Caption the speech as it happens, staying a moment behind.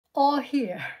all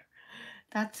here.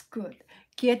 That's good.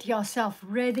 Get yourself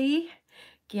ready.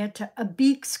 Get a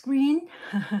big screen.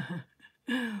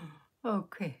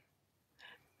 Okay.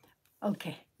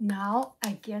 Okay. Now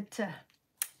I get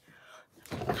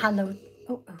hello.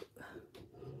 Oh,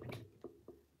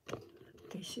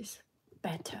 this is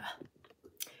better.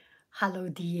 Hello,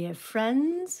 dear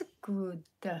friends. Good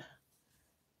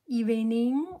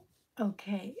evening.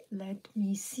 Okay, let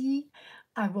me see.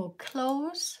 I will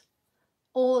close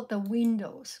all the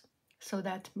windows so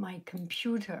that my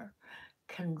computer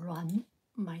can run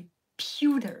my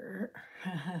pewter.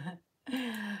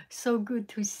 So good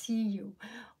to see you.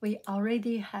 We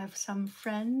already have some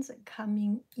friends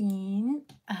coming in.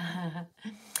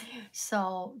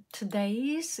 So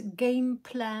today's game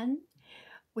plan,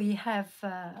 we have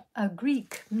a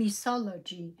Greek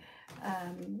mythology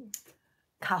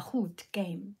kahoot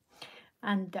game.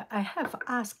 And I have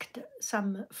asked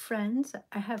some friends,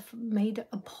 I have made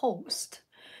a post.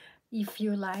 If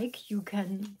you like, you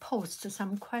can post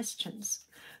some questions.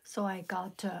 So I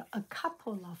got a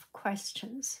couple of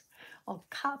questions or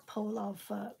couple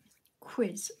of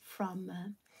quiz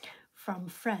from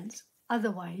friends.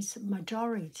 Otherwise,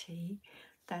 majority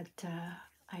that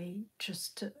I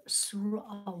just through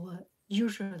our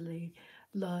usually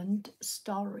learned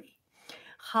story.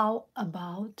 How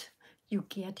about you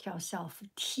get yourself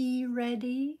tea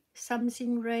ready,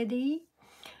 something ready,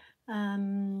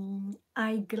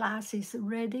 eyeglasses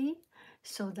ready,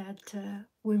 so that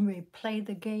when we play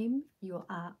the game, you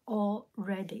are all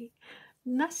ready.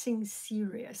 Nothing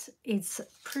serious. It's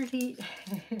pretty,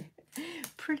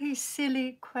 pretty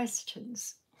silly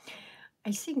questions.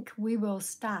 I think we will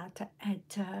start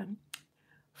at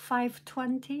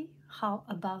 5:20. How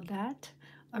about that?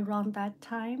 Around that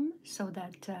time, so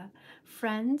that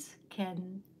friends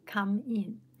can come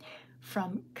in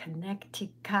from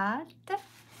Connecticut.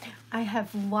 I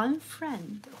have one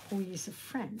friend who is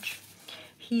French.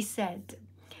 He said,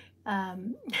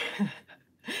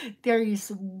 there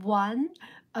is one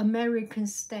American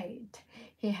state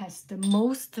he has the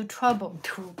most trouble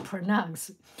to pronounce.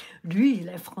 Lui, il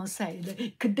est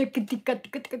français.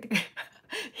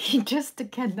 He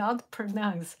just cannot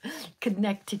pronounce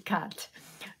Connecticut.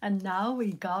 And now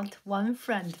we got one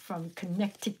friend from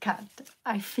Connecticut.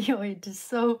 I feel it is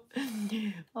so,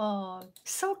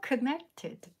 so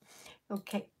connected.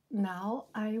 Okay, now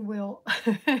I will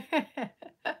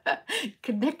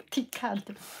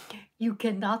Connecticut. You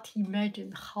cannot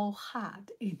imagine how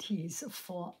hard it is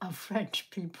for a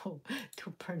French people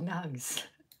to pronounce.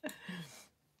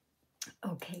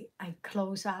 Okay, I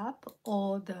close up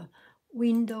all the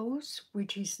windows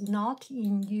which is not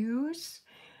in use,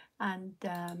 and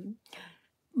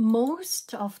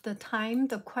most of the time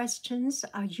the questions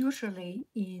are usually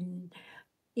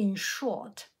in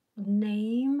short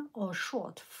name or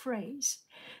short phrase.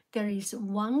 There is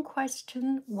one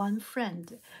question one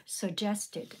friend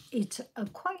suggested. It's a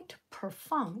quite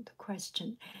profound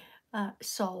question,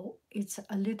 so it's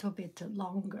a little bit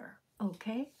longer.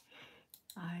 Okay,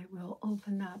 I will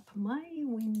open up my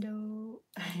window.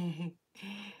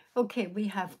 Okay, we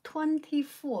have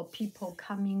 24 people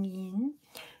coming in.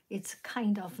 It's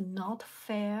kind of not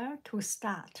fair to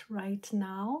start right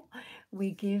now.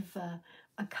 We give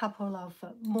a couple of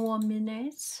more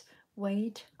minutes,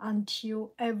 wait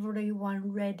until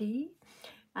everyone ready.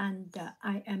 And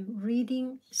I am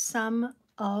reading some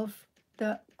of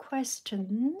the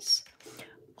questions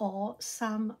or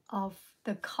some of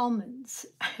the comments.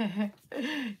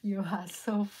 You are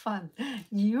so fun.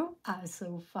 You are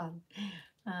so fun.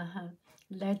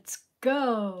 Let's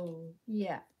go.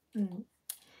 Yeah.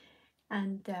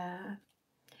 And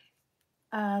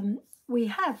we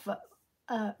have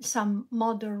some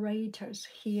moderators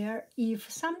here. If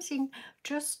something,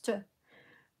 just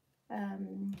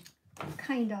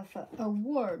kind of a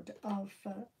word of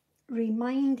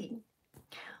reminding,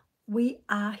 we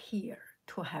are here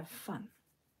to have fun.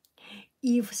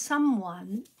 If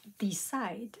someone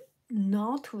decide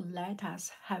not to let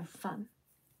us have fun,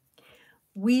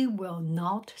 we will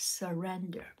not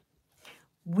surrender.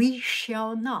 We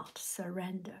shall not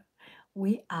surrender.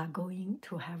 We are going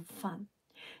to have fun.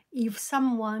 If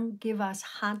someone give us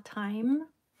hard time,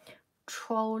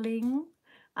 trolling,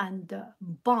 and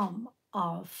bomb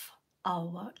off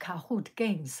our Kahoot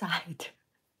game site,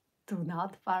 do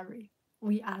not worry.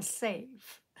 We are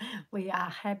safe. We are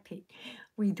happy.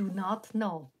 We do not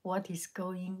know what is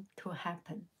going to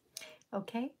happen.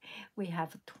 Okay, we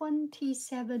have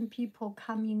 27 people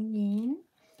coming in.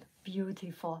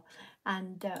 Beautiful.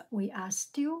 And we are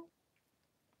still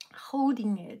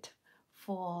holding it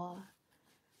for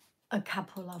a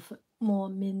couple of more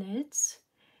minutes.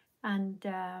 And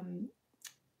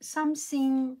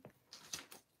something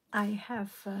I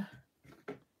have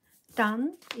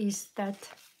done is that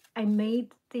I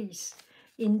made this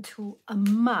into a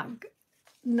mug.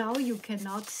 Now you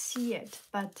cannot see it,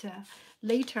 but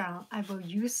later on I will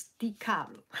use decal.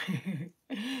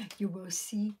 You will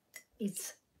see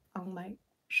it's on my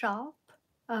shop.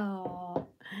 Oh,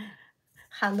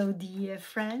 hello, dear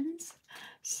friends.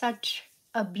 Such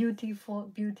a beautiful,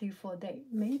 beautiful day.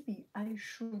 Maybe I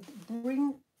should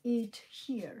bring it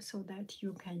here so that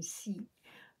you can see.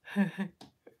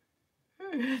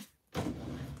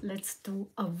 Let's do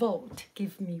a vote.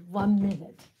 Give me 1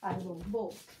 minute. I will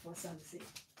vote for something.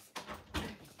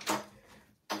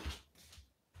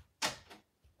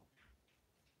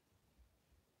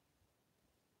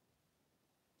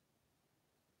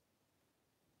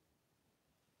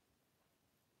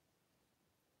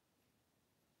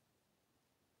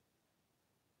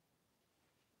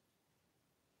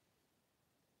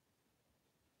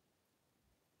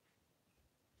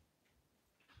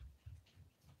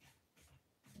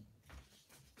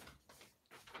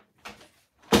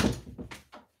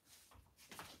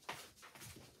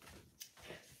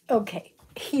 Okay,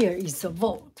 here is the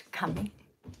vote coming.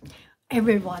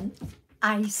 Everyone,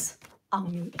 eyes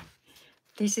on me.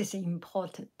 This is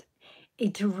important.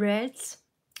 It reads,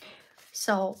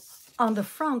 so on the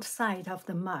front side of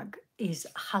the mug is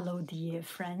hello, dear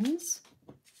friends,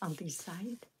 on this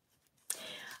side.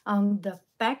 On the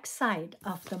back side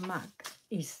of the mug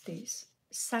is this,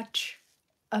 such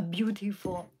a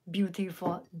beautiful,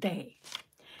 beautiful day.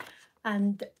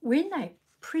 And when I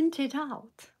print it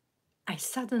out, I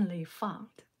suddenly found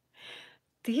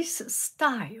this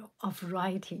style of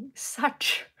writing,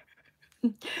 such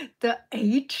the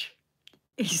H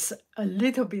is a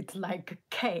little bit like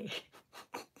K.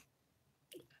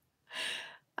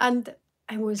 And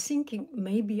I was thinking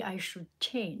maybe I should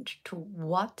change to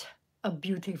what a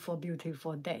beautiful,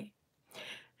 beautiful day.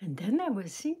 And then I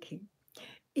was thinking,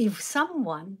 if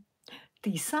someone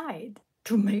decide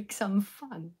to make some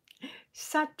fun,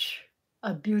 such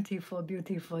a beautiful,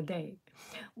 beautiful day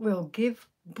will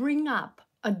bring up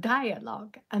a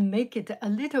dialogue and make it a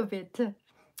little bit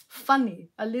funny,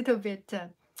 a little bit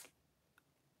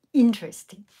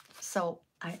interesting. So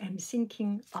I am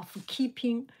thinking of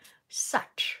keeping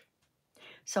such.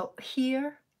 So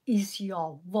here is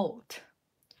your vote.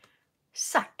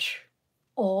 Such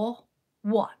or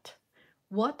what?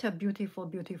 What a beautiful,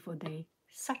 beautiful day.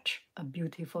 Such a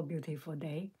beautiful, beautiful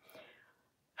day.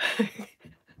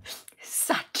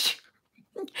 Such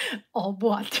or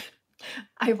what?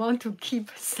 I want to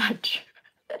keep such.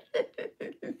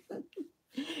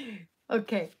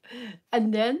 Okay,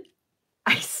 and then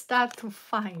I start to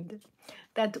find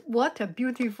that what a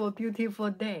beautiful, beautiful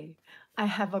day. I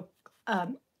have a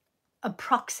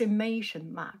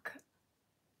approximation mark,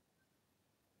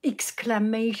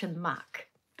 exclamation mark,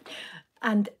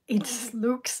 and it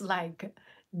looks like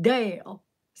Dale.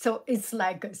 So it's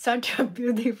like such a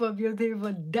beautiful,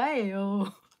 beautiful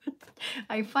Dale.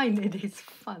 I find it is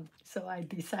fun, so I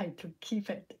decide to keep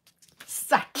it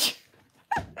such.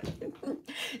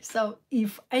 So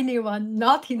if anyone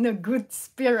not in a good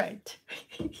spirit,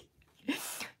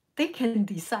 they can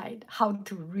decide how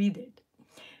to read it.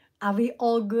 Are we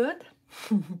all good?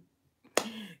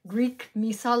 Greek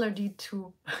mythology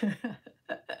too.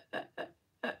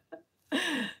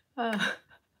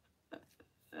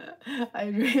 I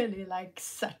really like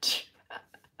such.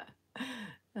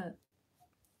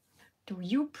 Do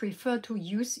you prefer to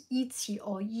use Etsy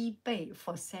or eBay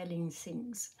for selling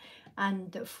things?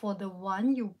 And for the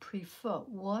one you prefer,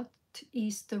 what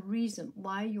is the reason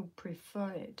why you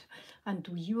prefer it? And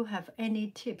do you have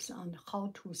any tips on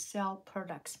how to sell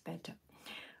products better?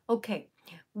 Okay,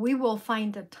 we will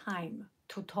find a time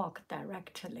to talk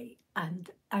directly, and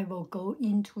I will go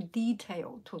into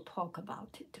detail to talk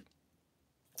about it.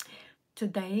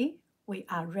 Today, we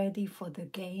are ready for the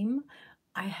game.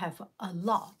 I have a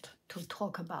lot to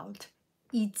talk about.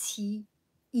 Etsy,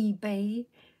 eBay,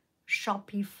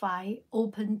 Shopify,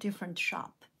 open different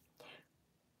shop.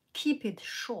 Keep it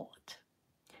short.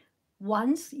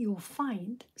 Once you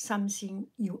find something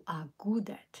you are good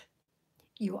at,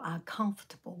 you are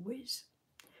comfortable with,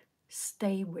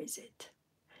 stay with it,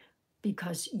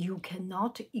 because you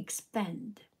cannot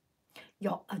expend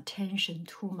your attention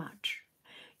too much.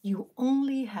 You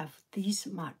only have this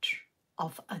much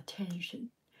of attention.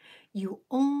 You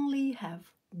only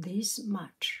have this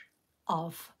much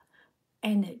of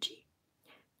energy.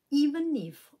 Even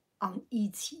if on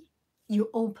Etsy you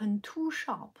open 2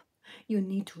 shops, you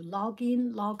need to log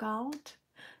in, log out.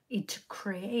 It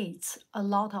creates a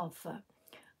lot of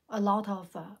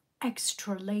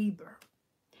extra labor.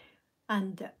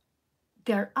 And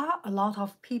there are a lot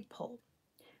of people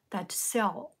that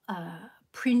sell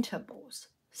printables,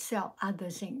 sell other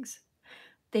things.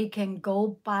 They can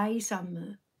go buy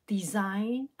some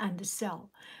design and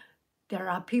sell. There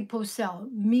are people sell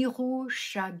Miro,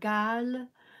 Chagall,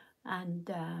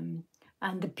 and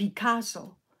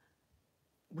Picasso.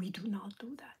 We do not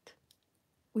do that.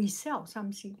 We sell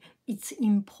something. It's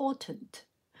important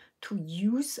to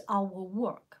use our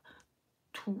work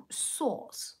to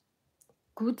source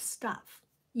good stuff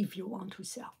if you want to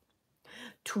sell,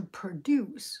 to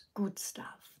produce good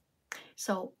stuff.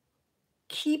 So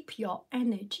keep your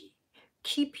energy,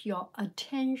 keep your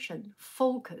attention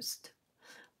focused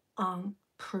on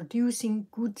producing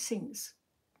good things.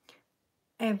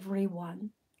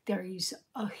 Everyone, there is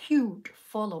a huge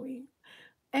following.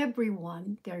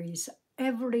 Everyone,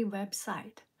 every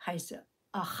website has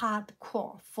a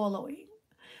hardcore following.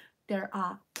 There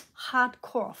are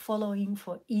hardcore following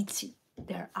for Etsy.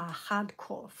 There are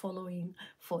hardcore following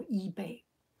for eBay.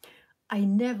 I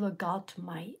never got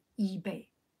my eBay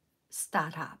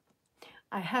startup.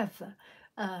 I have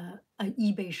an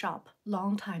eBay shop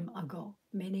long time ago,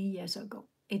 many years ago.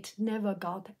 It never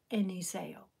got any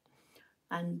sale.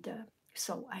 And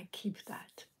so I keep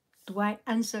that. Do I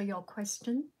answer your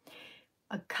question?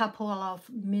 A couple of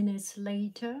minutes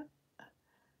later,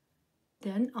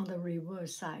 then on the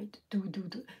reverse side, do.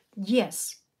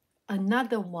 Yes,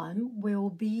 another one will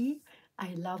be,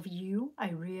 I love you,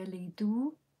 I really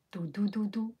do.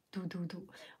 Do.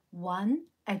 One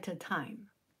at a time.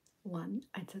 One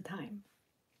at a time.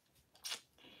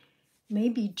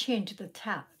 Maybe change the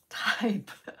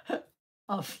type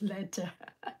of letter.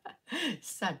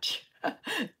 Such.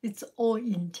 It's all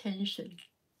intention.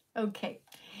 Okay.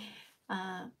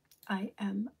 I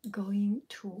am going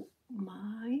to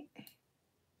my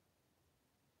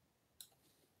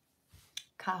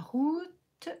Kahoot.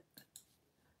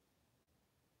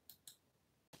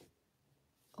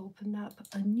 Open up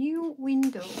a new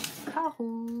window.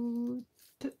 Kahoot.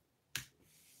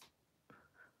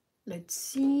 Let's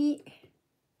see.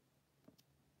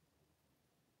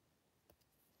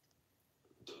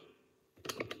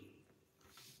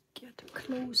 Get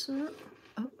closer.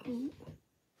 Uh-oh.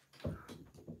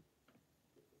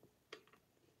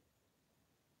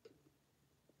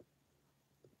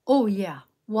 Oh, yeah.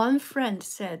 One friend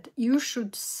said you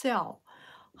should sell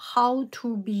how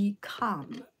to be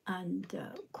calm and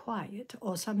quiet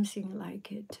or something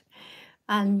like it.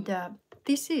 And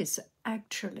this is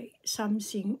actually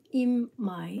something in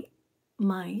my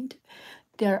mind.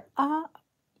 There are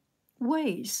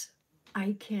ways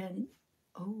I can,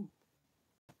 oh,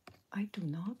 I do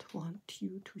not want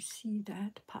you to see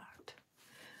that part.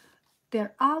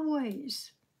 There are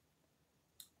ways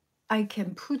I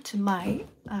can put my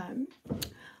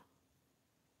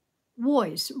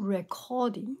voice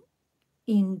recording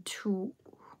into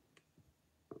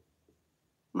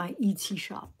my Etsy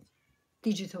shop,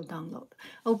 digital download.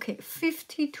 Okay,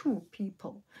 52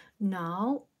 people.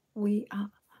 Now I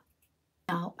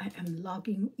am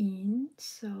logging in,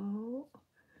 so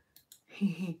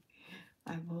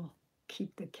I will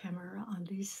keep the camera on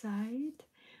this side.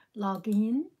 Log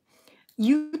in.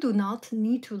 You do not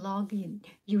need to log in.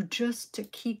 You just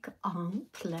click on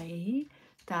play.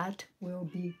 That will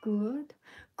be good.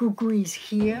 Gugu is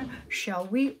here. Shall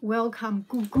we welcome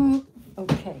Gugu?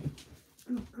 Okay.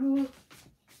 Gugu.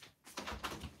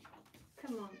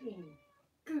 Come on in.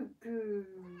 Gugu.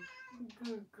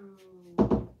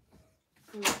 Gugu.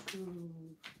 Gugu.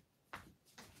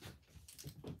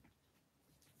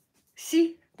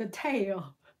 See the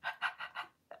tail.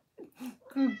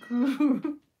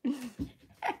 Gugu.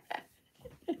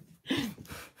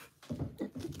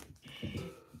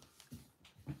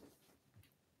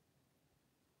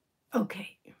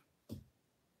 Okay.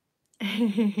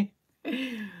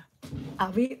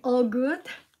 Are we all good?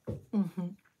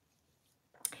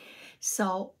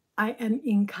 So I am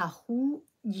in Kahoot.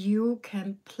 You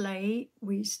can play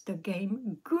with the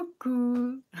game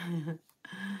Gugu.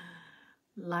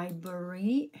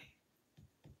 Library,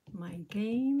 my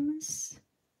games,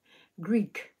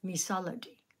 Greek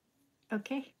mythology.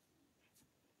 Okay.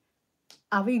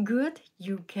 Are we good?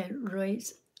 You can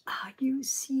raise. Are you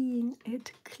seeing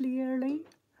it clearly?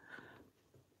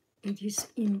 It is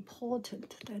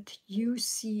important that you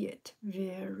see it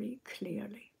very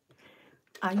clearly.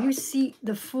 Are you see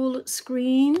the full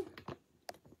screen?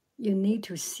 You need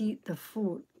to see the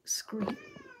full screen.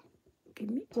 Give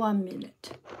me 1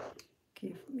 minute.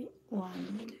 Give me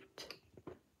 1 minute.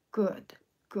 Good.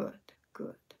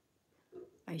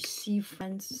 I see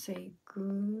friends say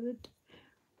good.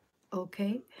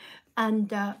 Okay.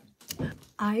 And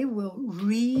I will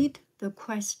read the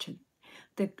question.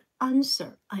 The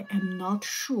answer, I am not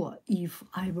sure if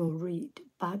I will read,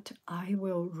 but I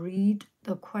will read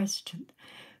the question.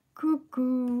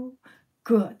 Cuckoo.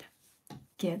 Good.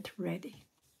 Get ready.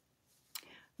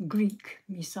 Greek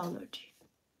mythology.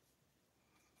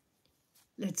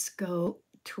 Let's go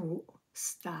to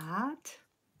start.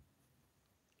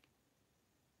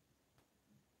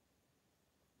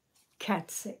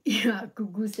 Cat said, yeah,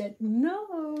 Gugu said,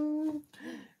 no.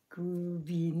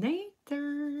 Groovinator.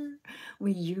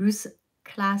 We use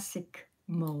classic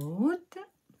mode.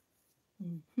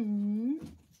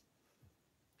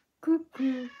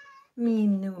 Cuckoo.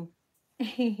 Minu.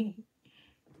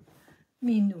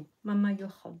 蜜怒，妈妈有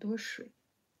好多水。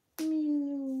蜜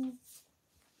怒，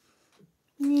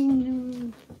蜜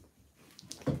怒。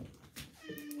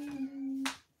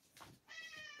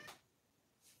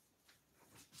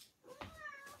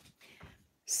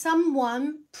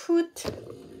Someone put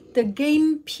the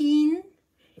game pin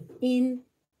in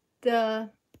the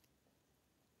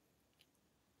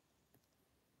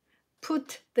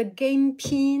game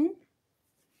pin.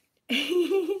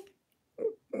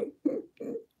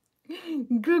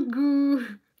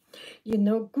 Gugu. You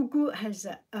know, Gugu has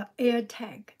a air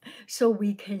tag, so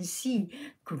we can see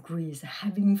Gugu is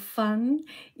having fun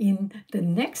in the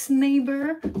next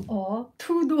neighbor or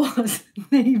 2 doors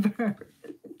neighbor.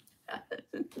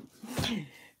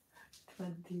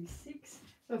 26.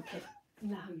 Okay,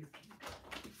 now you can go.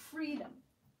 Freedom.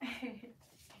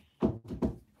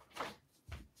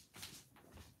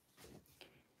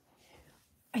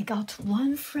 I got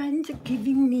one friend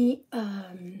giving me,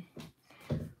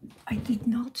 I did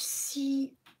not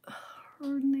see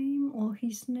her name or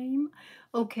his name.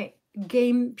 Okay,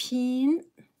 game pin.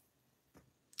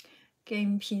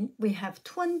 Game pin. We have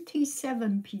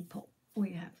 27 people.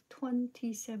 We have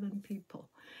 27 people.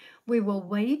 We will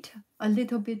wait a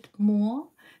little bit more.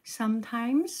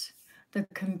 Sometimes the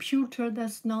computer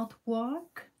does not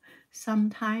work.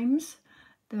 Sometimes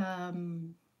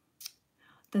the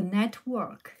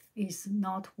network is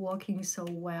not working so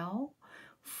well.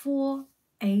 488-157 488-157 4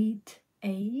 8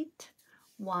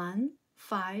 1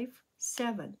 5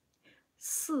 7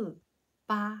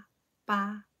 5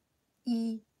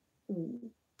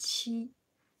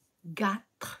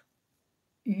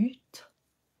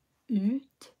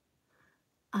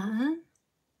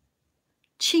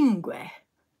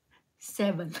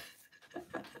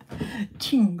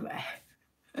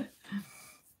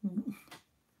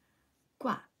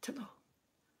 4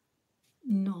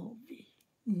 9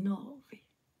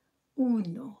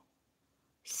 1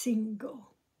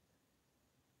 single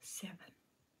 7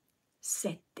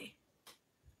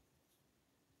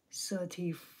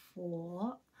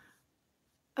 34.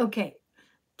 Okay,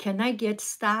 can I get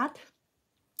start?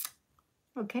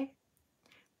 Okay,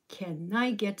 can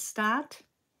I get start?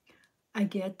 I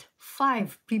get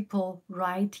 5 people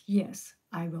right. Yes,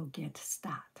 I will get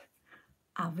start.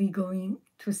 Are we going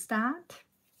to start?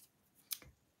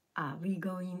 Are we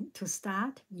going to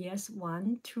start? Yes,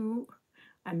 1, 2,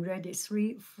 I'm ready.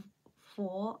 3,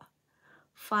 4,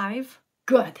 5.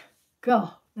 Good. Go.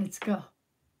 Let's go.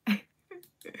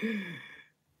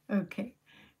 Okay.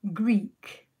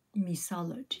 Greek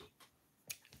mythology.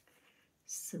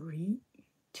 3,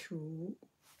 2,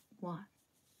 1.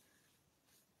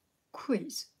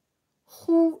 Quiz.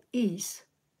 Who is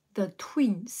the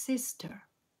twin sister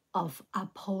of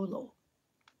Apollo?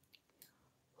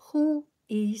 Who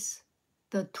is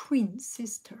the twin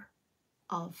sister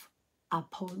of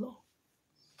Apollo?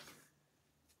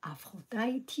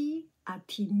 Aphrodite,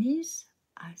 Artemis,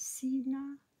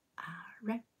 Athena,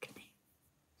 Arachne.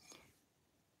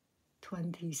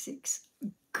 26.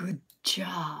 Good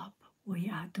job. We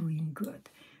are doing good.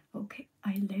 Okay,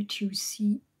 I let you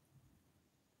see.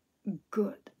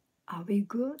 Good. Are we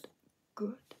good?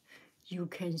 Good. You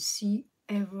can see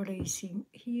everything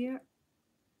here.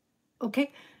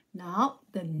 Okay, now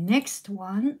the next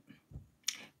one.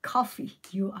 Coffee.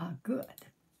 You are good.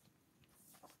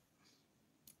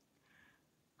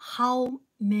 How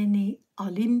many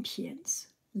Olympians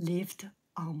lived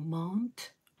on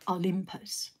Mount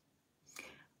Olympus?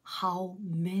 How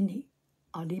many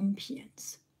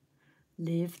Olympians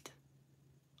lived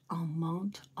on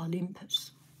Mount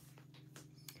Olympus?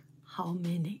 How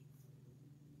many?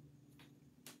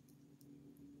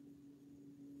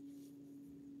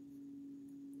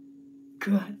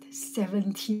 Good,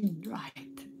 17,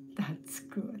 right? That's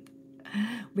good.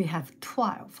 We have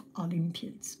 12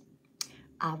 Olympians.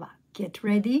 Ava, get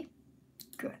ready.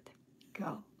 Good,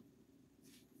 go.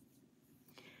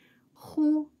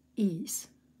 Who is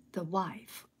the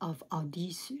wife of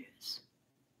Odysseus?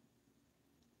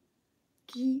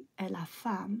 Qui est la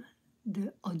femme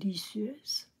de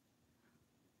Odysseus?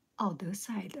 奥德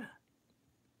赛的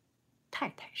太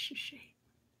太是谁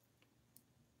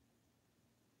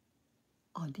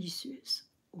 ？Odysseus,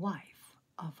 wife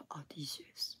of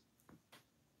Odysseus.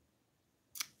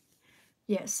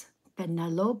 Yes,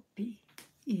 Penelope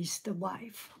is the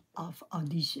wife of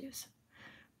Odysseus.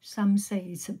 Some say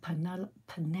it's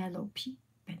Penelope.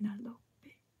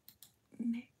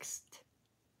 Next.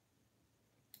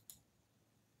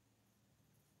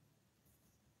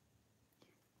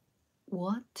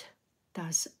 What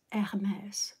does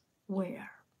Hermès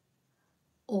wear?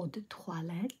 Eau de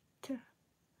toilette,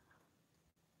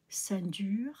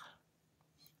 ceinture,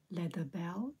 leather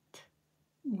belt,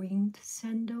 winged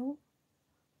sandal,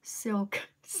 silk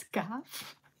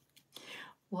scarf.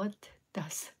 What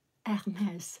does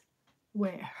Hermès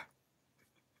wear?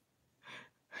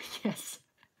 Yes,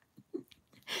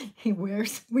 he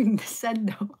wears winged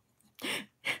sandal.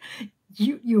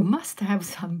 You must have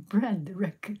some brand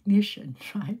recognition,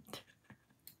 right?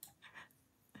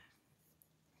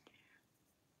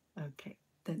 Okay,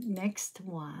 the next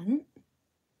one.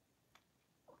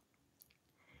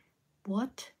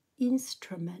 What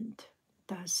instrument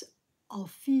does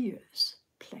Orpheus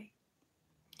play?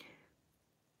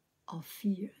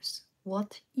 Orpheus.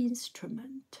 What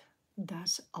instrument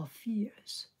does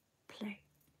Orpheus play?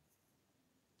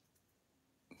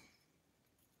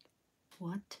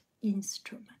 What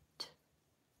instrument?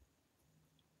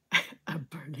 A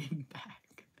burning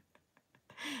bag.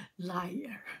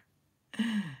 Lyre.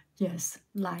 Yes,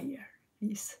 lyre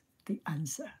is the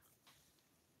answer.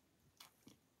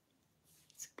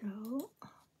 Let's go.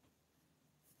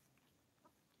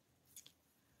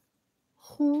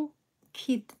 Who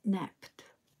kidnapped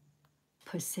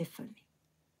Persephone?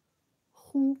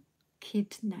 Who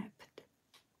kidnapped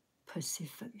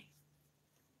Persephone?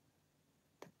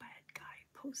 The bad guy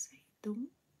Poseidon,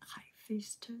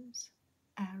 Hephaestus,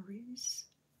 Ares,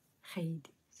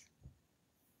 Hades.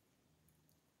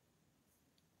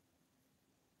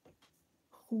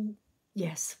 Who?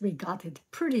 Yes, we got it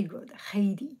pretty good.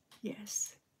 Hades,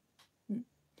 yes.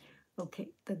 Okay,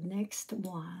 the next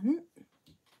one.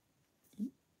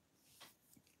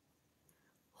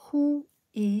 Who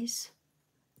is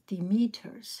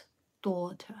Demeter's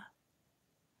daughter?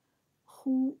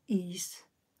 Who is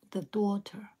the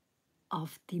daughter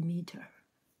of Demeter?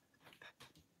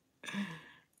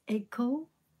 Echo,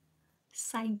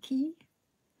 Psyche,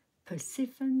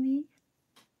 Persephone,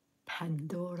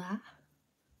 Pandora.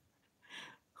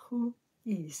 Who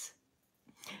is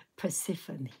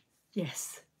Persephone?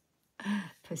 Yes,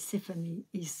 Persephone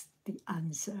is the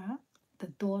answer, the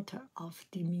daughter of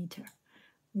Demeter.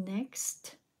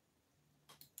 Next.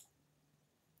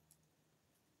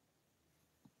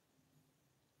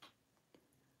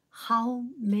 How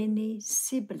many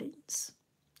siblings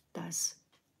does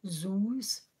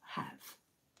Zeus have?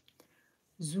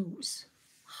 Zeus.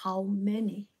 How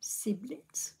many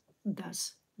siblings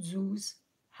does Zeus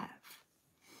have?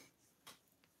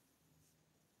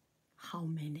 How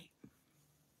many?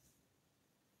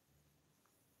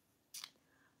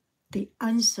 The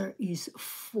answer is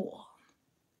 4.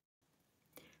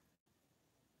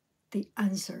 The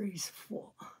answer is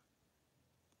 4.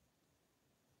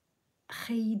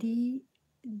 Hades,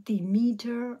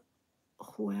 Demeter,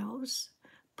 who else?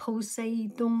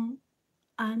 Poseidon,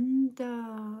 and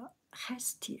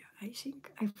Hestia, I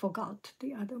think. I forgot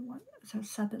the other one. So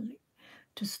suddenly,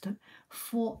 just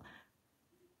 4.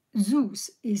 Zeus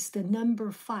is the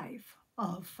number 5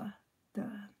 of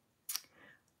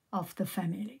the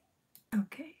family.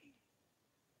 Okay.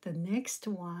 The next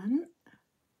one,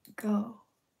 go.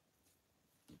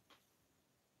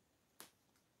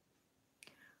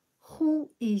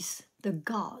 Who is the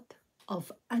god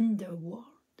of underworld?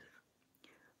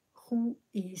 Who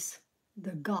is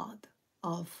the god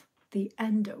of the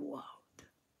underworld?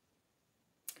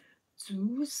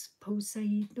 Zeus,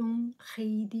 Poseidon,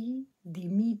 Hades,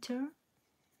 Demeter.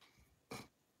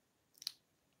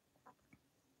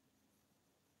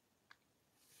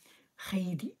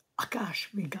 Hades. Oh gosh,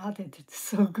 we got it. It's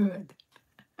so good.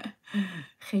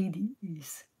 Hades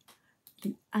is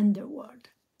the underworld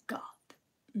god.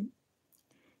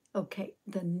 Okay,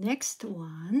 the next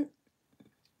one.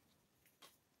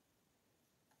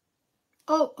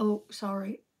 Oh,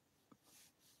 sorry.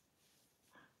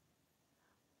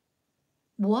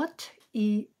 What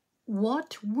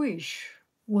wish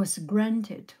was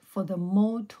granted for the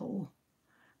mortal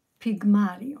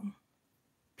Pygmalion?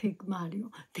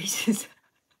 Pygmalion. This is,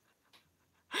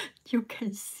 you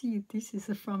can see this is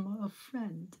from a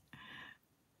friend.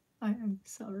 I am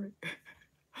sorry.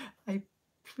 I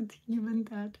put even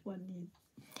that one in.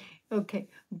 Okay,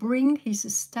 bring his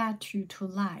statue to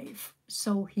life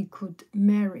so he could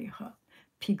marry her,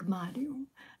 Pygmalion.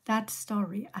 That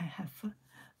story I have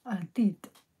did.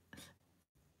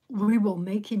 We will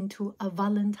make into a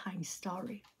Valentine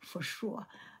story for sure.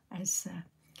 As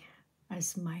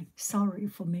my sorry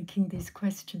for making this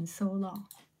question so long.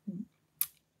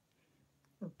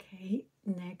 Okay,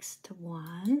 next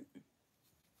one.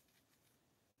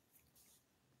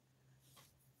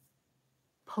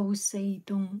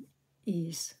 Poseidon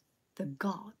is the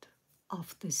god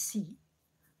of the sea.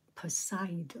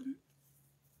 Poseidon.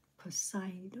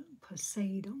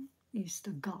 Poseidon is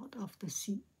the god of the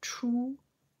sea. True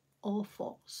or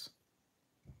false?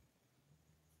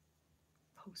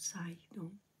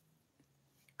 Poseidon.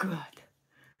 Good.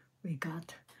 We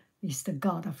got is the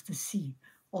god of the sea,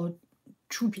 or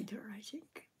Jupiter, I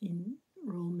think, in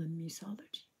Roman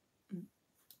mythology.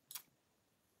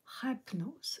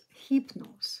 Hypnos.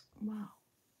 Wow.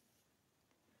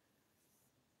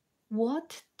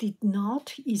 What did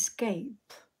not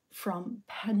escape from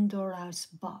Pandora's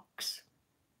box?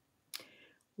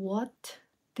 What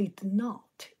did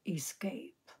not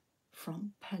escape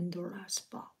from Pandora's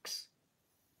box?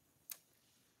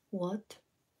 What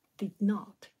did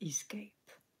not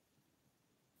escape?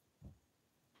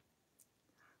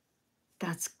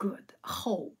 That's good.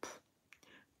 Hope.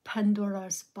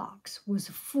 Pandora's box was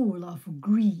full of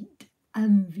greed,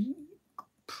 envy,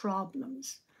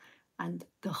 problems, and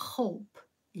the hope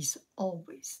is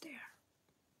always there.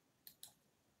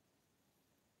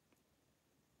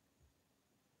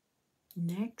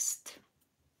 Next,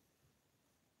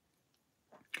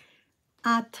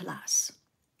 Atlas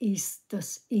is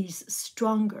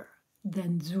stronger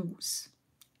than Zeus.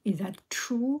 Is that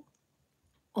true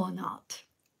or not?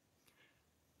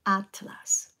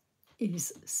 Atlas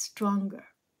is stronger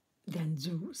than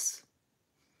Zeus.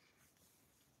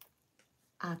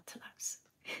 Atlas.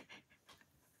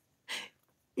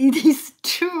 It is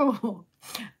true.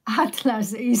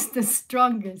 Atlas is the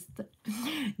strongest.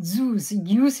 Zeus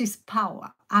uses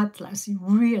power. Atlas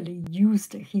really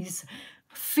used his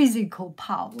physical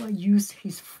power, used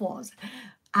his force.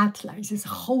 Atlas is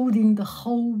holding the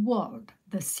whole world,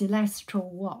 the celestial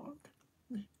world.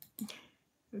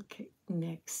 Okay,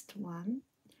 next one.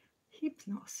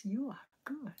 Hypnos, you are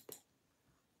good.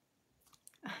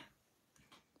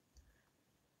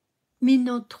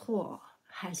 Minotaur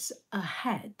has a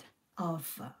head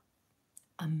of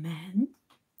a man,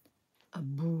 a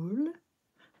bull,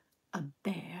 a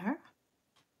bear,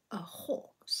 a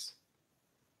horse.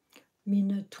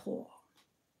 Minotaur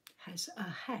has a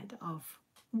head of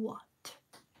what?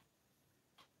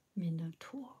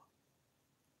 Minotaur.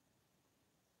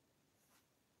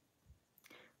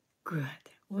 Good,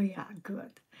 we are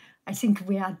good. I think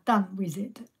we are done with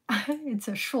it. It's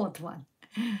a short one.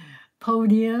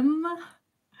 Podium.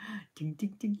 Ding,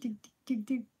 ding, ding, ding, ding, ding,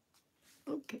 ding.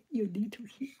 Okay, you need to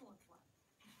hear.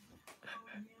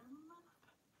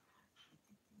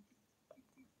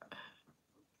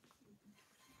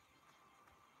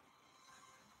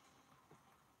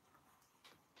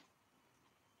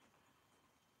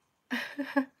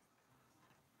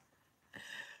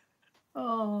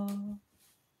 Oh,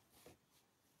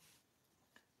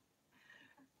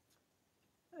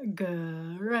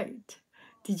 great.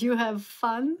 Did you have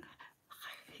fun?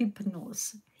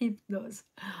 Hypnos.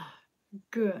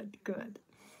 Good, good.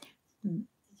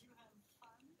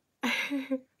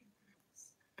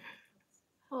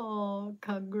 Oh,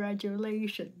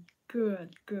 congratulations.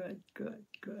 Good, good, good,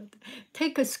 good.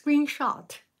 Take a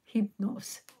screenshot,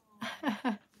 Hypnos.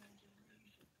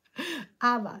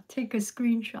 Ava, take a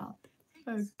screenshot.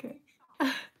 Okay.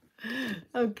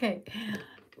 Okay.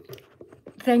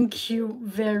 Thank you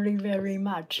very, very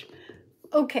much.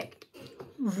 Okay,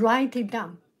 write it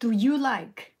down. Do you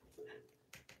like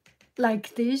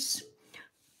this?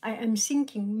 I am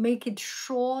thinking make it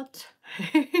short.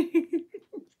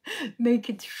 Make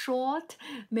it short,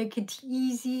 make it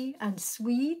easy and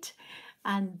sweet,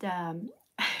 and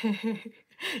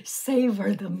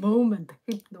savor the moment,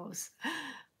 Hypnos.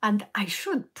 And I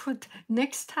should put,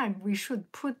 next time we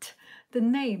should put the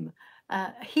name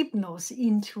Hypnos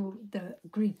into the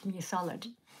Greek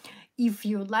mythology. If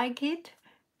you like it,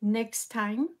 next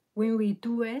time when we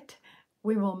do it,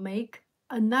 we will make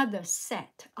another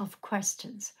set of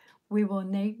questions. We will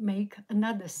make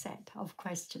another set of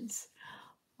questions.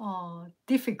 Oh,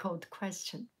 difficult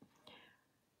question.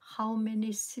 How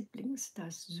many siblings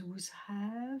does Zeus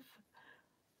have?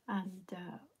 And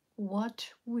what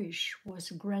wish was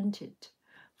granted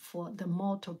for the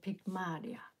mortal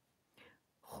Pygmalion?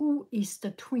 Who is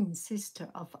the twin sister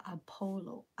of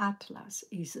Apollo? Atlas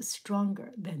is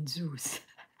stronger than Zeus.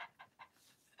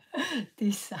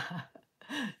 these are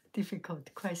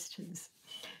difficult questions.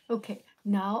 Okay,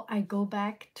 now I go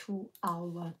back to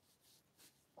our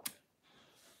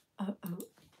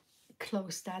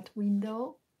close that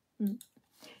window.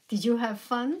 Did you have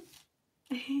fun?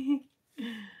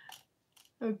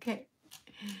 Okay.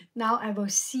 Now I will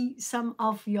see some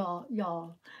of your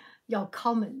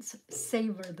comments.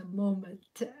 Savor the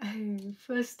moment.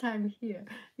 First time here.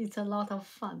 It's a lot of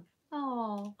fun.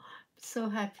 Oh, so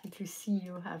happy to see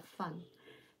you have fun.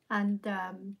 And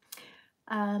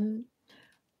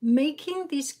making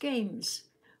these games,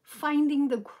 finding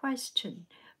the question.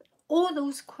 All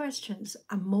those questions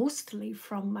are mostly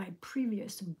from my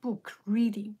previous book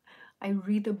reading. I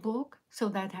read a book so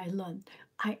that I learn.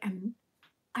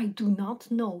 I do not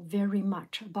know very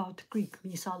much about Greek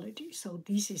mythology, so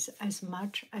this is as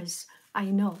much as I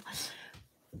know.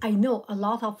 I know a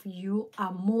lot of you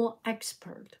are more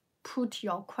expert. Put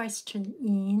your question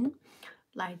in,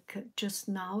 like just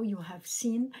now you have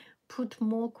seen, put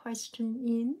more question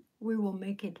in. We will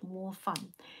make it more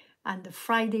fun. And the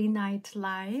Friday Night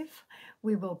Live,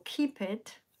 we will keep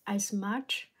it as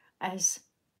much as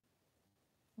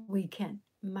we can.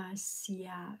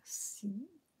 Masiasi.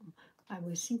 I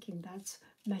was thinking that's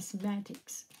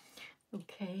mathematics.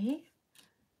 Okay.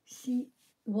 See,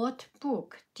 what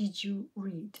book did you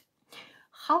read?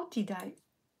 How did I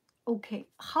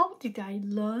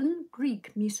learn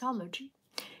Greek mythology?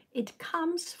 It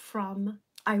comes from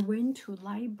I went to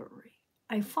library.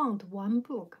 I found one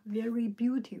book very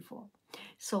beautiful.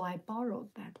 So I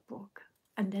borrowed that book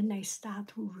and then I start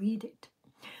to read it.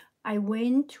 I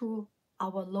went to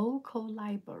our local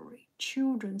library,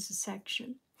 children's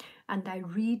section, and I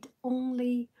read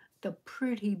only the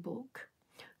pretty book.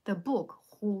 The book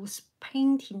whose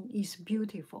painting is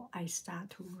beautiful, I start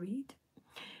to read.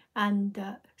 And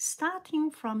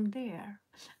starting from there,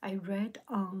 I read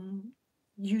on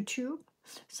YouTube.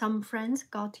 Some friends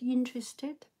got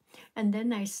interested, and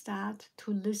then I start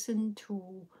to listen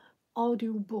to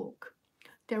audiobook.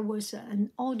 There was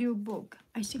an audiobook,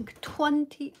 I think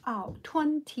 20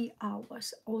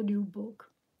 hours audiobook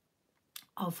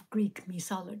of Greek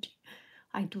mythology.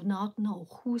 I do not know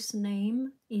whose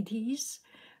name it is,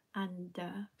 and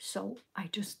so I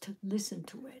just listen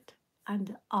to it.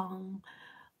 And on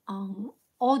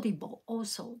Audible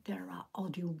also there are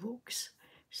audiobooks.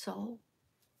 So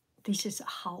this is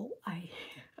how I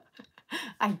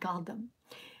I got them.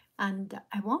 And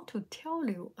I want to tell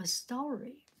you a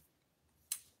story.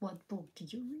 What book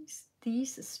did you read?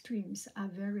 These streams are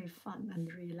very fun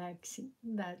and relaxing.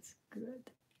 That's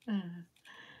good.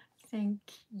 Thank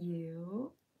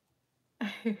you.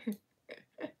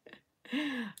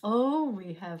 Oh,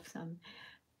 we have some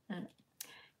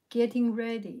getting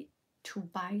ready to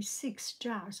buy 6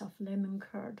 jars of lemon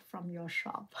curd from your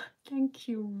shop. Thank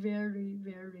you very,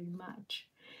 very much.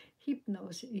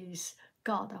 Hypnos is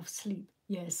god of sleep,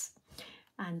 yes.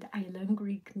 And I learn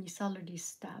Greek mythology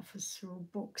stuff through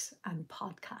books and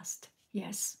podcast,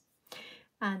 yes.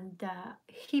 And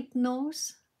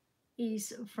Hypnos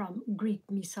is from Greek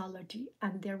mythology,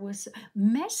 and there was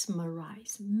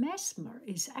Mesmerize. Mesmer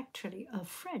is actually a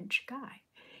French guy.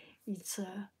 It's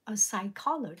a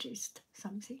psychologist,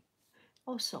 something.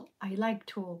 Also, I like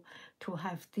to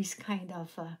have this kind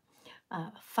of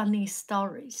funny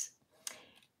stories.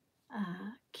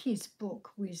 Kids'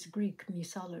 book with Greek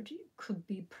mythology could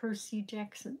be Percy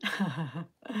Jackson.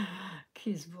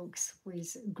 Kids' books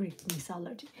with Greek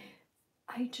mythology.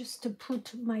 I just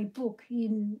put my book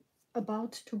in,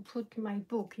 about to put my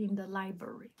book in the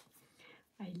library.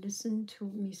 I listen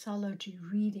to mythology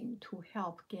reading to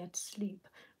help get sleep,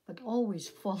 but always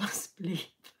fall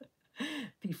asleep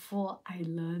before I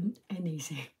learn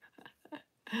anything.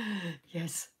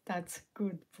 Yes, that's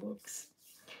good books.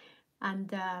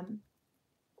 And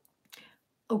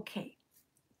okay,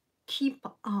 keep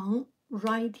on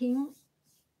writing,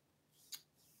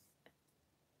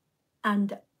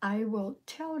 and I will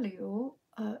tell you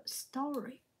a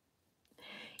story.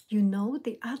 You know,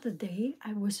 the other day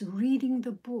I was reading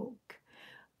the book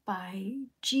by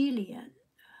Gillian.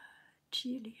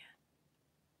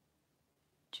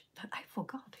 I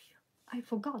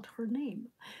forgot her name.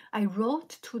 I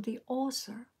wrote to the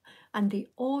author, and the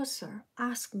author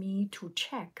asked me to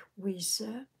check with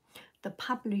the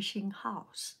publishing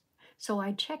house. So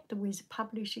I checked with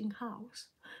publishing house.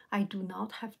 I do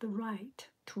not have the right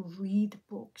to read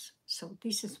books. So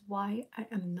this is why I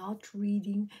am not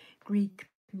reading Greek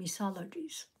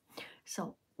mythologies.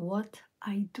 So what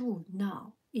I do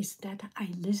now is that I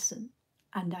listen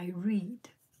and I read.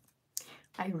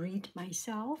 I read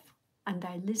myself and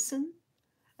I listen,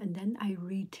 and then I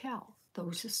retell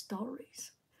those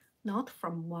stories, not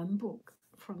from one book,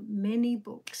 from many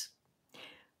books.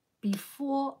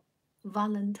 Before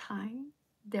Valentine,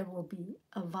 there will be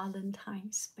a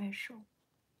Valentine special.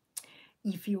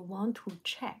 If you want to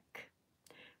check,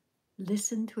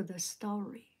 listen to the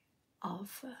story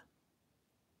of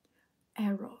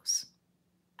Eros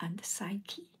and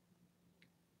Psyche.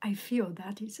 I feel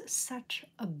that is such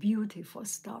a beautiful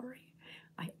story.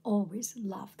 I always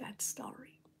love that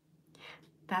story.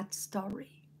 That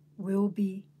story will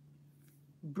be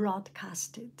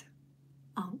broadcasted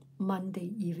on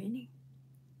Monday evening,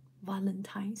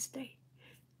 Valentine's Day.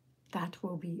 That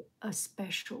will be a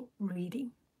special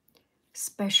reading,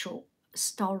 special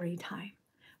story time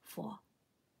for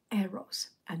Eros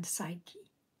and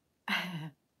Psyche.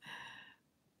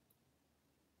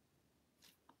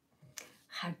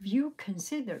 Have you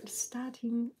considered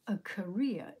starting a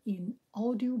career in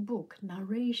audiobook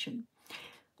narration?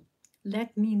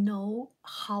 Let me know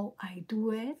how I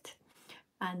do it.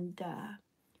 And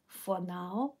for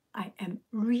now, I am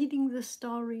reading the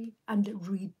story and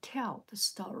retell the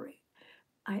story.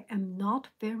 I am not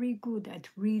very good at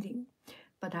reading,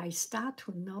 but I start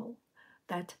to know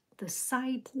that the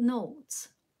side notes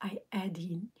I add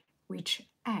in, which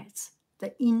adds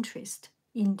the interest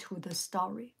into the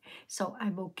story. So I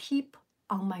will keep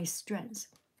on my strengths.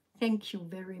 Thank you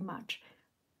very much.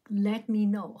 Let me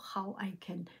know how I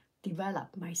can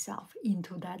develop myself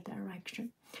into that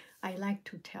direction. I like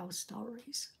to tell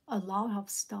stories. A lot of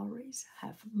stories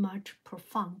have much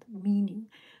profound meaning,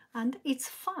 and it's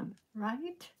fun,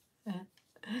 right?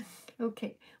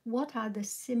 Okay, what are the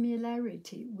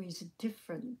similarity with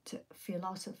different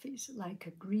philosophies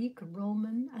like Greek,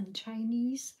 Roman, and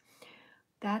Chinese?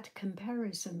 That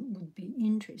comparison would be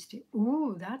interesting.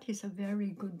 Ooh, that is a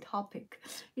very good topic.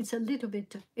 It's a little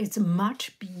bit, it's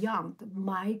much beyond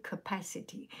my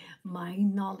capacity, my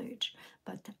knowledge,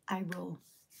 but I will,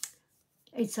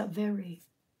 it's a very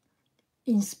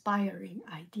inspiring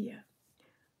idea.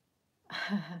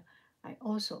 I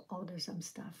also ordered some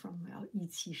stuff from our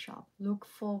Yiqi shop. Look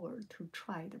forward to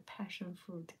try the passion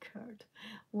fruit curd.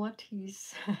 What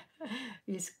is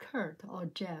is curd or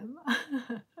jam?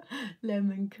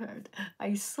 Lemon curd.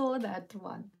 I saw that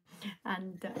one,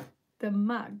 and the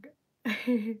mug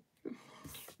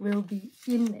will be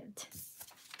in it.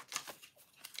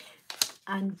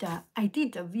 And I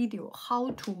did a video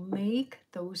how to make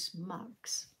those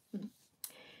mugs.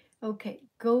 Okay,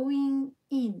 going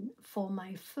in for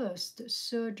my first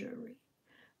surgery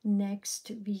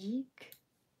next week,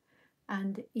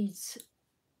 and it's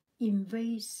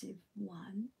invasive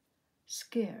one,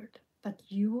 scared, but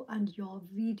you and your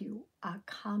video are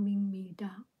calming me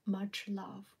down. Much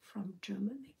love from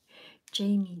Germany.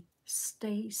 Jamie,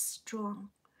 stay strong.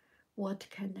 What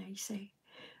can I say?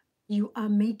 You are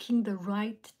making the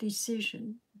right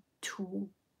decision to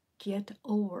get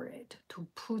over it, to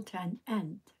put an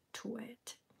end to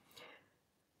it.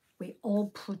 We all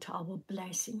put our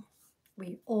blessing,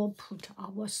 we all put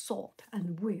our thought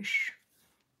and wish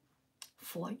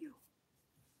for you.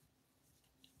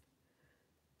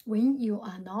 When you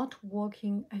are not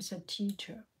working as a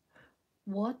teacher,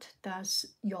 what does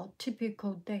your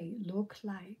typical day look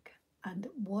like, and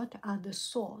what are the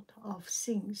sort of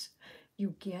things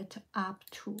you get up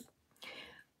to?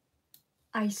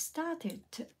 I started,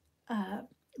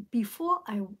 before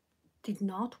I did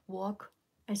not work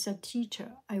as a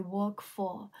teacher, I worked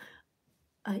for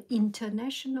an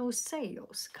international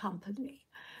sales company,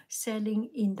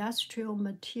 selling industrial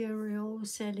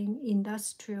materials, selling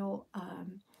industrial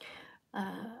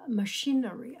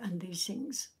machinery and these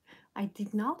things. I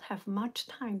did not have much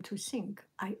time to think.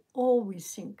 I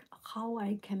always think how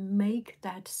I can make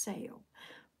that sale.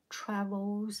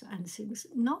 Travels and things,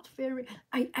 not very,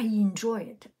 I enjoy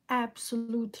it,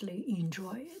 absolutely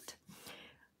enjoy it.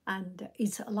 And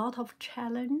it's a lot of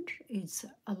challenge, it's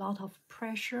a lot of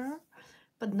pressure,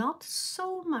 but not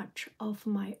so much of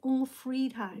my own free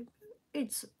time.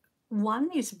 It's one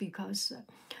is because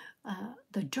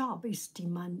the job is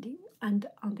demanding, and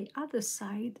on the other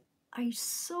side, I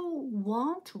so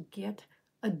want to get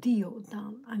a deal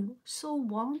done. I so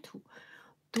want to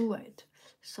do it.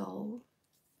 So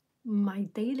my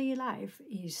daily life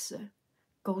is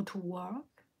go to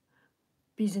work,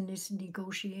 business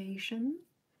negotiation,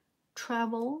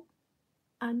 travel,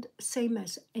 and same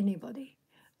as anybody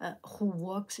who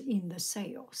works in the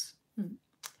sales.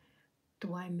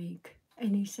 Do I make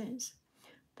any sense?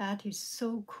 That is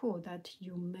so cool that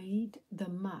you made the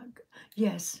mug.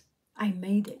 Yes, I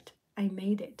made it. I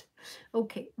made it.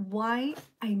 Okay, why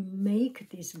I make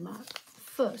this mug?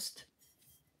 First,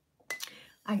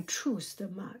 I choose the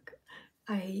mug.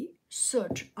 I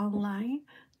search online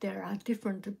there are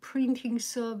different printing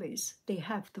service. They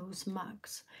have those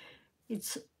mugs.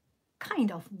 It's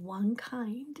kind of one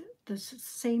kind, the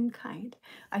same kind.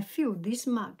 I feel this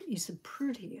mug is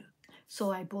prettier.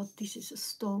 So I bought, this is a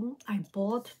stone. I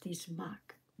bought this mug.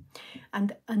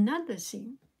 And another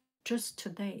thing, just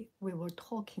today we were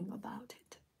talking about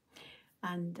it.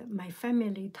 And my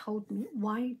family told me,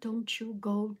 why don't you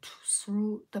go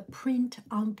through the print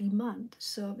on demand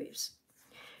service?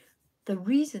 The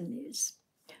reason is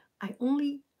I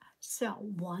only sell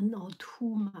 1 or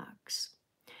 2 mugs.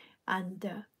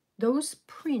 And those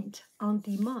print on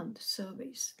demand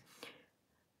service,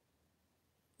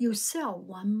 you sell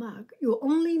 1 mug, you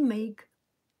only make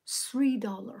 $3,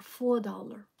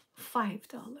 $4,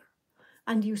 $5,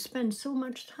 and you spend so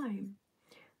much time.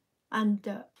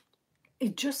 And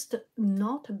it's just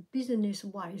not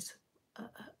business-wise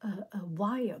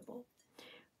viable.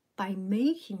 By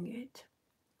making it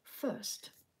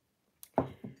first,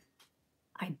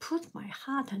 I put my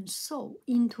heart and soul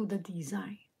into the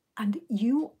design, and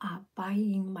you are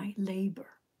buying my labor,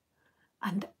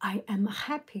 and I am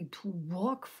happy to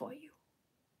work for you.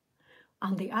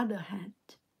 On the other hand,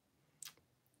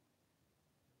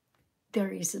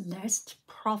 there is less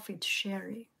profit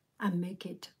sharing and make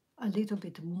it a little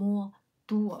bit more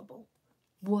doable,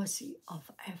 worthy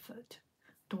of effort.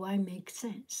 Do I make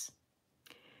sense?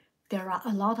 There are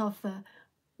a lot of,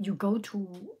 you go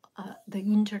to the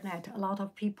internet, a lot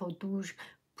of people do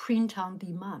print on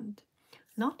demand.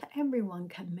 Not everyone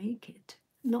can make it.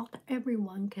 Not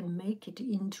everyone can make it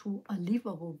into a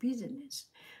livable business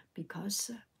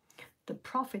because the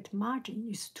profit margin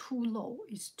is too low,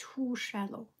 it's too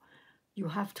shallow. You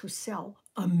have to sell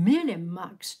 1 million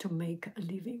mugs to make a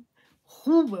living.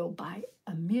 Who will buy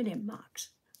 1 million mugs?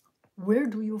 Where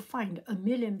do you find 1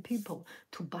 million people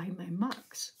to buy my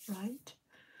mugs, right?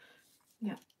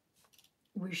 Yeah.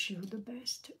 Wish you the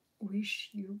best. Wish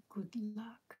you good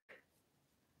luck.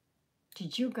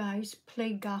 Did you guys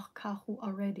play kahoot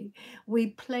already? We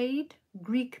played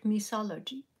Greek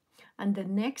mythology, and the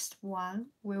next one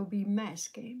will be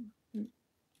math game.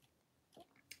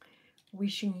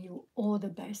 Wishing you all the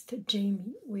best,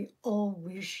 Jamie. We all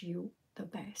wish you the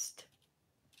best.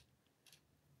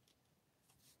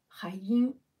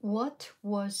 Haiyin, what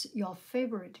was your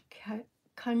favorite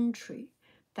country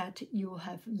that you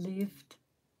have lived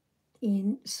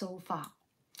in so far?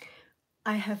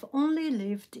 I have only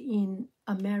lived in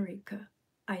America.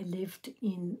 I lived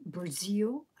in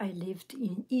Brazil. I lived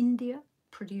in India,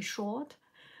 pretty short.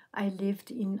 I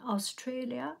lived in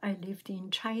Australia. I lived in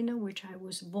China, which I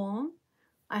was born.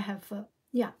 I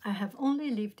have only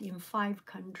lived in 5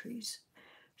 countries.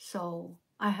 So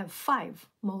I have 5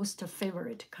 most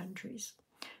favorite countries.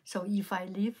 So if I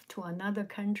live to another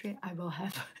country, I will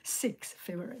have 6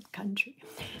 favorite country.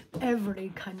 Every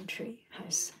country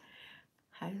has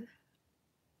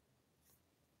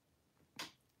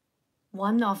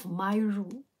one of my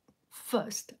rule.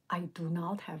 First, I do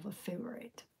not have a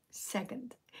favorite.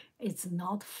 Second, it's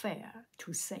not fair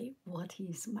to say what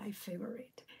is my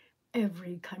favorite.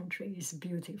 Every country is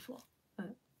beautiful.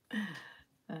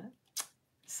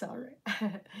 Sorry.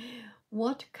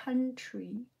 What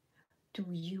country do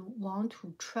you want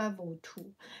to travel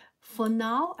to? For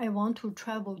now, I want to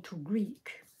travel to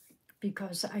Greek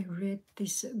because I read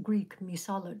this Greek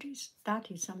mythologies. That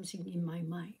is something in my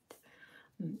mind.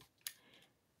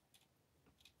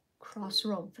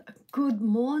 Crossroad. Good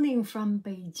morning from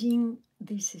Beijing.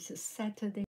 This is a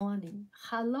Saturday morning.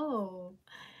 Hello.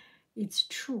 It's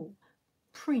true.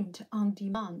 Print on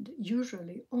demand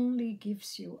usually only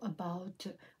gives you about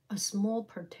a small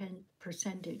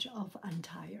percentage of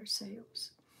entire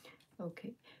sales.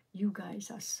 Okay, you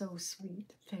guys are so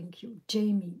sweet. Thank you.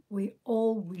 Jamie, we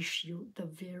all wish you the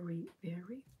very,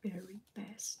 very, very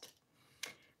best.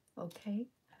 Okay,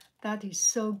 that is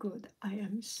so good. I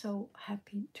am so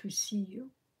happy to see you.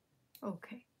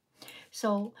 Okay,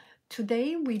 so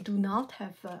today we do not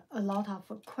have a lot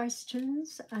of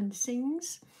questions and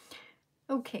things.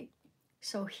 Okay,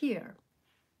 so here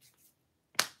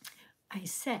I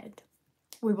said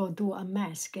we will do a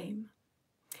math game,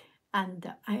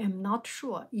 and I am not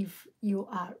sure if you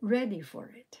are ready for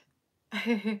it.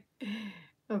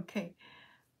 Okay,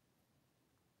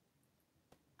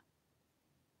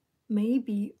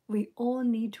 maybe we all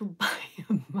need to buy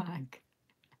a mug.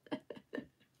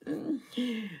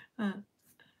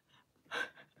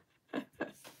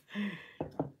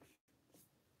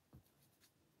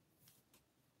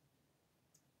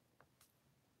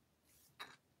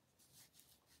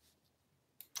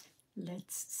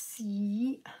 Let's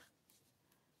see.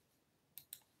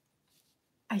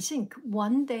 I think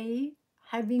one day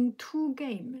having 2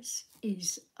 games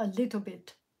is a little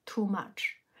bit too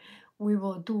much. We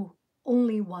will do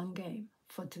only one game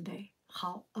for today.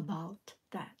 How about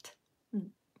that?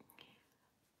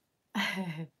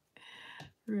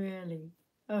 Really?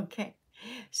 Okay.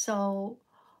 So,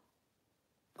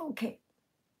 okay.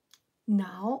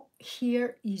 Now,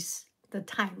 here is the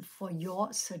time for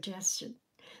your suggestion.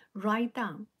 Write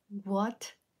down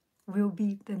what will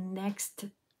be the next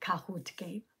Kahoot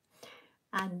game.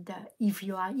 And if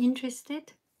you are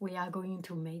interested, we are going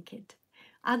to make it.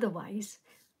 Otherwise,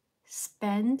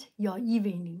 spend your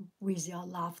evening with your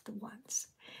loved ones.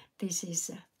 This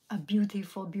is a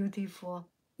beautiful, beautiful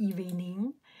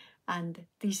evening, and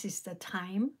this is the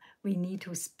time we need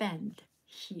to spend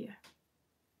here.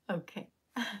 Okay.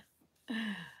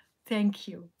 Thank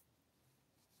you.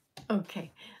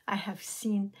 Okay, I have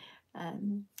seen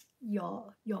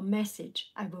your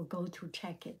message. I will go to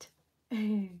check it.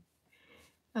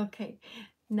 Okay,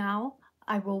 now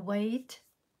I will wait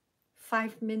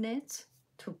 5 minutes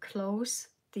to close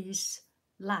this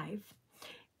live.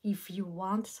 If you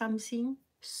want something,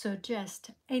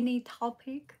 suggest any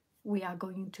topic we are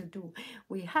going to do.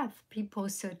 We have people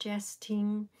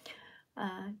suggesting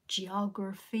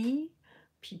geography,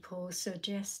 people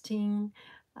suggesting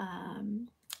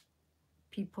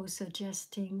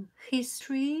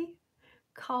history,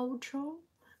 culture,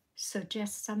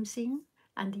 suggest something,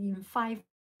 and in 5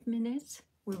 minutes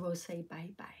we will say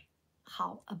bye-bye.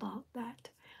 How about that?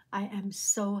 I am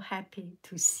so happy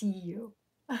to see you.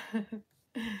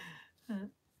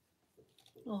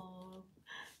 Oh,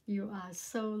 you are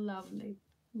so lovely.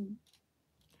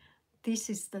 This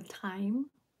is the time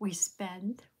we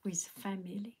spend with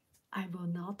family. I will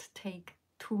not take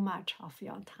too much of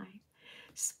your time.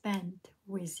 Spend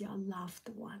with your loved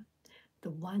one,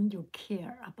 the one you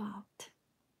care about.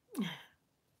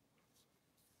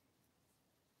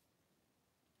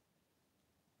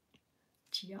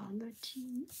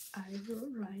 Geology, I will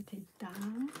write it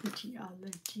down.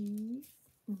 Geology.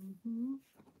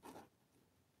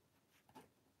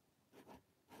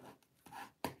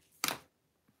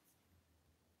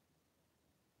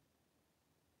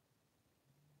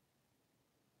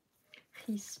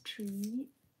 History.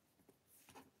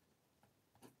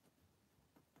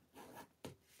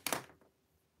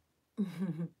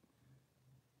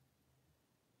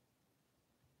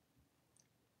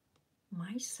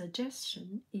 My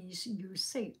suggestion is you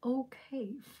say okay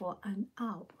for an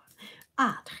hour.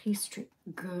 Art history,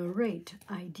 great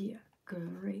idea,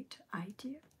 great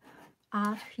idea.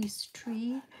 Art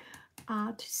history,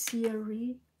 art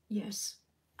theory, yes.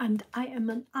 And I am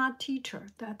an art teacher,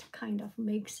 that kind of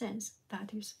makes sense.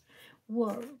 That is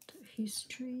world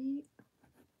history,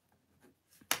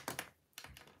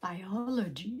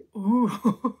 biology, ooh.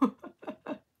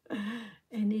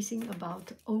 Anything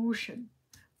about ocean,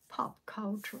 pop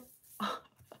culture.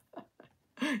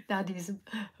 That is,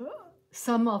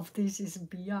 some of this is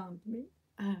beyond me.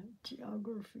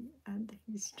 Geography and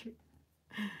history.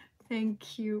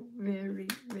 Thank you very,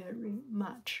 very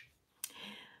much.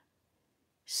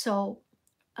 So,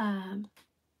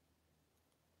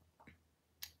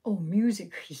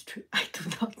 music history. I do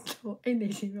not know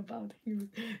anything about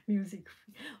music.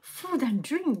 Food and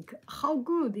drink. How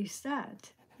good is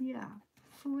that? Yeah,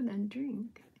 food and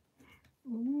drink.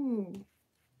 Ooh,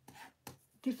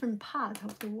 different part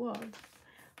of the world.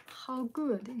 How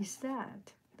good is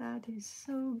that? That is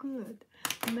so good.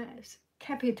 Math,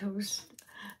 capitals,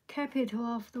 capital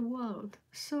of the world.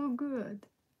 So good.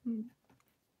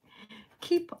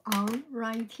 Keep on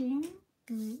writing.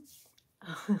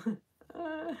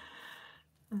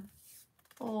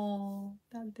 Oh,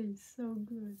 that is so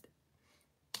good.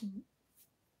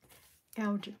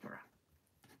 Algebra.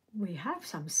 We have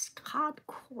some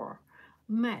hardcore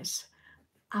math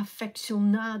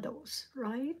aficionados,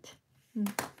 right?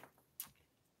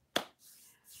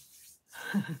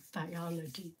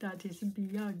 Biology, that is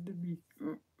beyond me.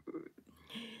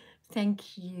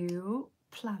 Thank you,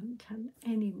 plant and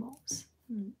animals.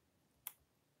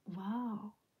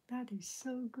 Wow, that is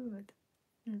so good.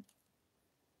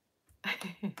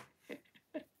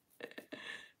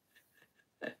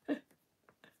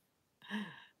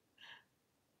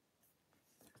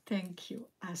 Thank you,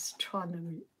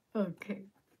 astronomy. Okay.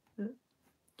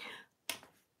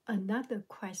 Another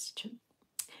question.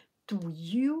 Do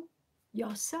you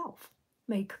yourself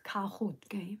make Kahoot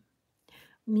game?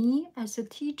 Me, as a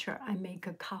teacher, I make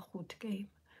a Kahoot game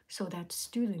so that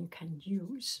student can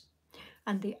use.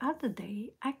 And the other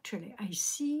day, actually, I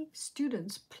see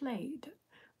students played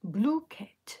Blue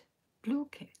Cat,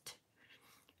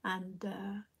 and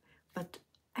but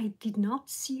I did not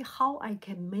see how I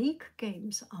can make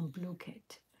games on Blue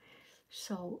Cat.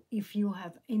 So if you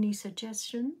have any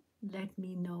suggestion, let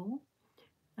me know.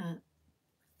 Uh,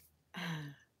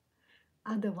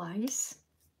 Otherwise,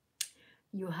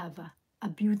 you have a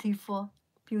beautiful,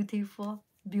 beautiful,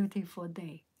 beautiful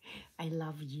day. I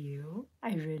love you.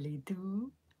 I really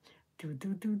do. Do,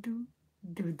 do, do, do.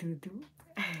 Do, do, do.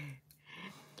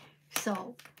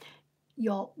 So,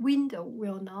 your window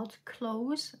will not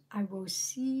close. I will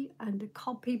see and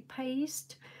copy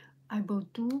paste. I will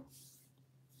do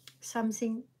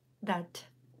something that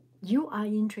you are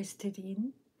interested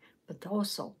in, but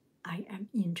also I am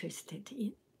interested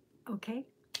in. Okay?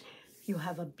 You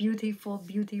have a beautiful,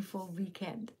 beautiful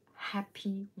weekend.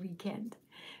 Happy weekend.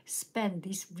 Spend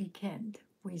this weekend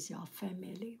with your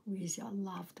family, with your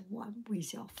loved one,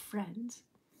 with your friends.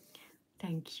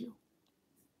 Thank you.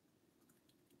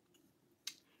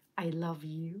 I love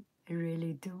you. I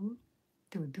really do.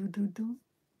 Do, do, do, do.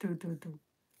 Do, do, do.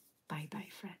 Bye bye,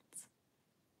 friends.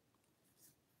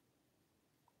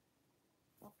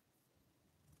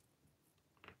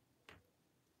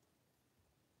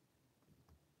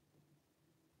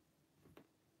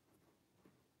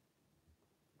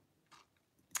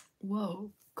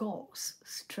 Whoa, goals,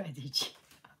 strategy.